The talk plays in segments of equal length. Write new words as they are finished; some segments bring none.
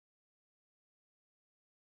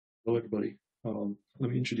Hello, everybody.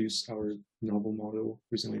 Let me introduce our novel model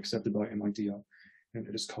recently accepted by MIDL, and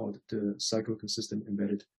it is called the Psycho-Consistent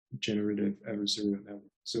Embedded Generative Adversarial Network.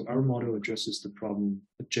 So our model addresses the problem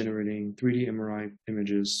of generating 3D MRI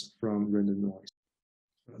images from random noise.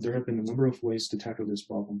 There have been a number of ways to tackle this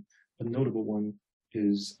problem. A notable one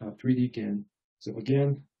is 3D GAN. So a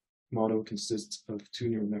GAN model consists of two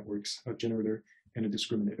neural networks, a generator and a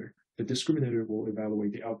discriminator. The discriminator will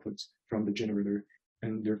evaluate the output from the generator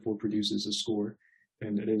and therefore produces a score,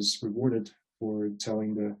 and it is rewarded for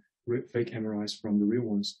telling the fake MRIs from the real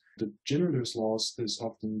ones. The generator's loss is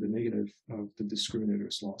often the negative of the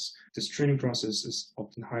discriminator's loss. This training process is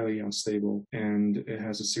often highly unstable, and it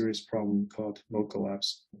has a serious problem called mode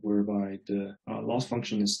collapse, whereby the loss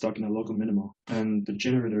function is stuck in a local minima, and the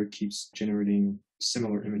generator keeps generating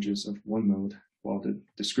similar images of one mode, while the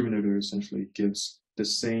discriminator essentially gives the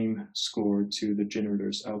same score to the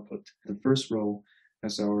generator's output. The first row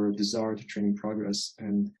as our desired training progress,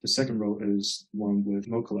 and the second row is one with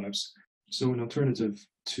mode collapse. So an alternative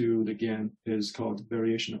to the GAN is called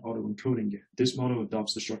variation auto-encoding GAN. This model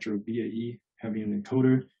adopts the structure of VAE, having an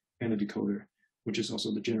encoder and a decoder, which is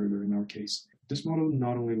also the generator in our case. This model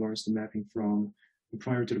not only learns the mapping from the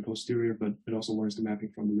prior to the posterior, but it also learns the mapping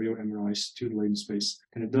from the real MRIs to the latent space.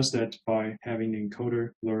 And it does that by having the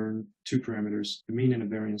encoder learn two parameters, the mean and the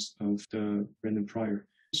variance of the random prior.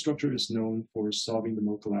 The structure is known for solving the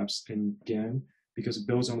mode collapse in GAN because it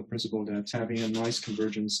builds on the principle that having a nice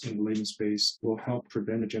convergence in the latent space will help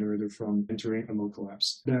prevent the generator from entering a mode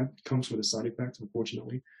collapse. That comes with a side effect,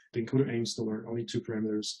 unfortunately. The encoder aims to learn only two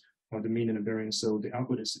parameters, the mean and the variance, so the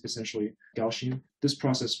output is essentially Gaussian. This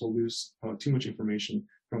process will lose too much information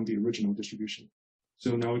from the original distribution.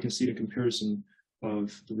 So now we can see the comparison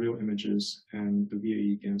of the real images and the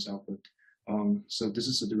VAE GAN's output. So this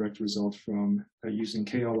is a direct result from using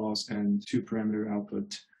KL loss and two-parameter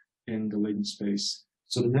output in the latent space.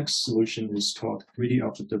 So the next solution is called 3D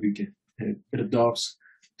output WGAN. It adopts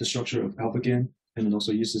the structure of alpha GAN, and it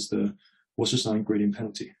also uses the Wasserstein gradient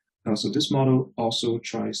penalty. So this model also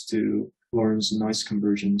tries to learn nice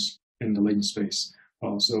conversions in the latent space.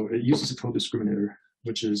 So it uses a co-discriminator,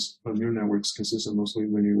 which is neural networks consist of mostly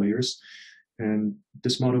linear layers. And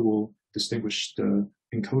this model will distinguish the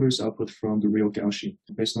encoder's output from the real Gaussian.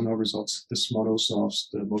 Based on our results, this model solves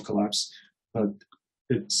the mode collapse, but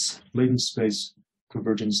its latent space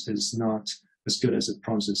convergence is not as good as it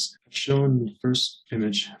promises. Shown in the first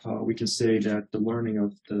image, we can say that the learning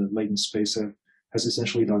of the latent space has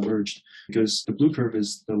essentially diverged because the blue curve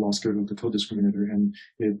is the loss curve of the co-discriminator, and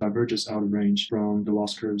it diverges out of range from the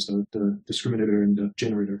loss curves of the discriminator and the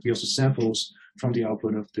generator. We also samples from the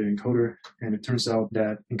output of the encoder, and it turns out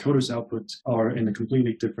that encoder's output are in a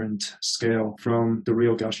completely different scale from the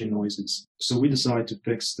real Gaussian noises. So we decide to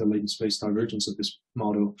fix the latent space divergence of this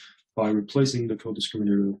model by replacing the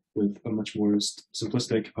co-discriminator with a much more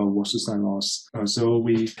simplistic Wasserstein loss. So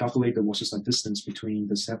we calculate the Wasserstein distance between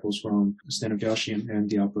the samples from the standard Gaussian and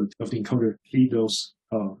the output of the encoder, feed those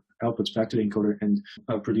outputs back to the encoder, and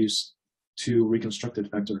produce two reconstructed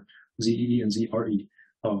vector, ZEE and ZRE.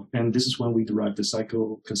 And this is when we derive the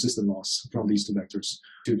psycho-consistent loss from these two vectors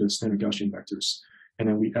to the standard Gaussian vectors. And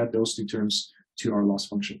then we add those two terms to our loss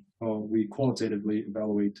function. We qualitatively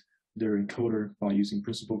evaluate their encoder by using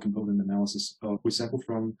principal component analysis. We sample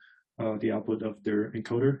from the output of their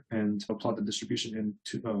encoder and plot the distribution in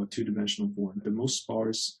two-dimensional form. The most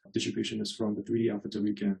sparse distribution is from the 3D alpha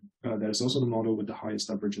WGAN. That is also the model with the highest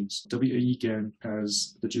divergence. WAE GAN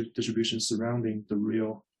has the distribution surrounding the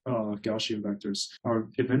real Gaussian vectors. Our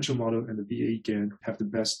eventual model and the VAE GAN have the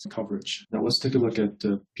best coverage. Now let's take a look at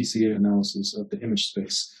the PCA analysis of the image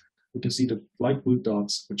space. We can see the light blue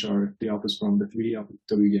dots, which are the outputs from the 3D output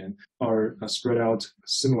WGAN, are spread out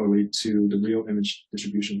similarly to the real image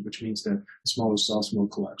distribution, which means that this model solves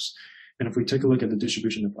mode collapse. And if we take a look at the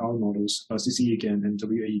distribution of our models, CCE-GAN and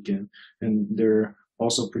WAE GAN, and they're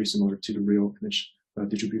also pretty similar to the real image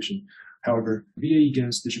distribution. However, VAE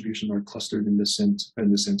GAN's distribution are clustered in the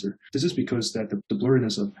center. This is because that the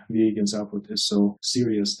blurriness of VAE GAN's output is so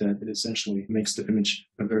serious that it essentially makes the image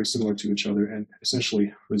very similar to each other and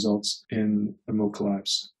essentially results in a mode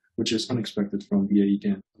collapse, which is unexpected from VAE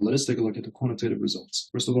GAN. Let us take a look at the quantitative results.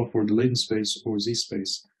 First of all, for the latent space or Z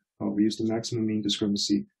space, we use the maximum mean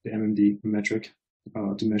discrepancy, the MMD metric,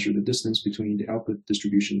 to measure the distance between the output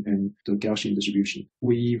distribution and the Gaussian distribution.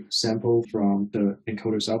 We sample from the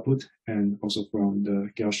encoder's output and also from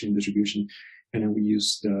the Gaussian distribution, and then we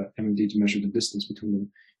use the MMD to measure the distance between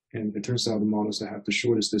them. And it turns out the models that have the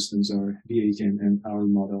shortest distance are VAE GAN and our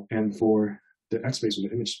model. And for the X space or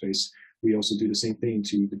the image space, we also do the same thing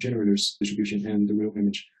to the generator's distribution and the real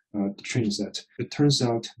image. the training set. It turns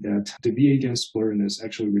out that the VA-GAN's blurriness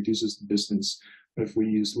actually reduces the distance if we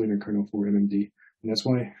use linear kernel for MMD. And that's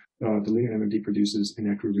why the linear MMD produces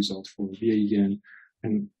an accurate result for VA-GAN.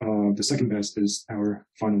 And the second best is our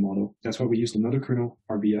final model. That's why we used another kernel,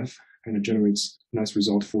 RBF, and it generates a nice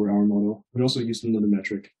result for our model. We also used another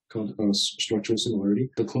metric called structural similarity.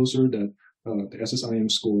 The closer that the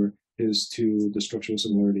SSIM score is to the structural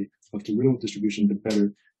similarity of the real distribution, the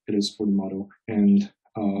better it is for the model. And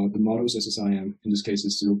the model's SSIM in this case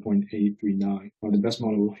is 0.839. The best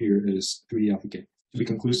model here is 3D alpha GAN. To be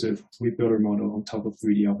conclusive, we built our model on top of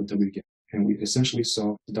 3D alpha W GAN, and we essentially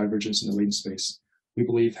saw the divergence in the latent space. We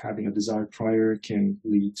believe having a desired prior can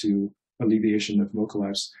lead to alleviation of mode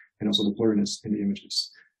collapse and also the blurriness in the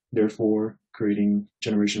images, therefore creating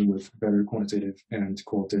generation with better quantitative and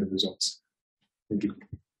qualitative results. Thank you.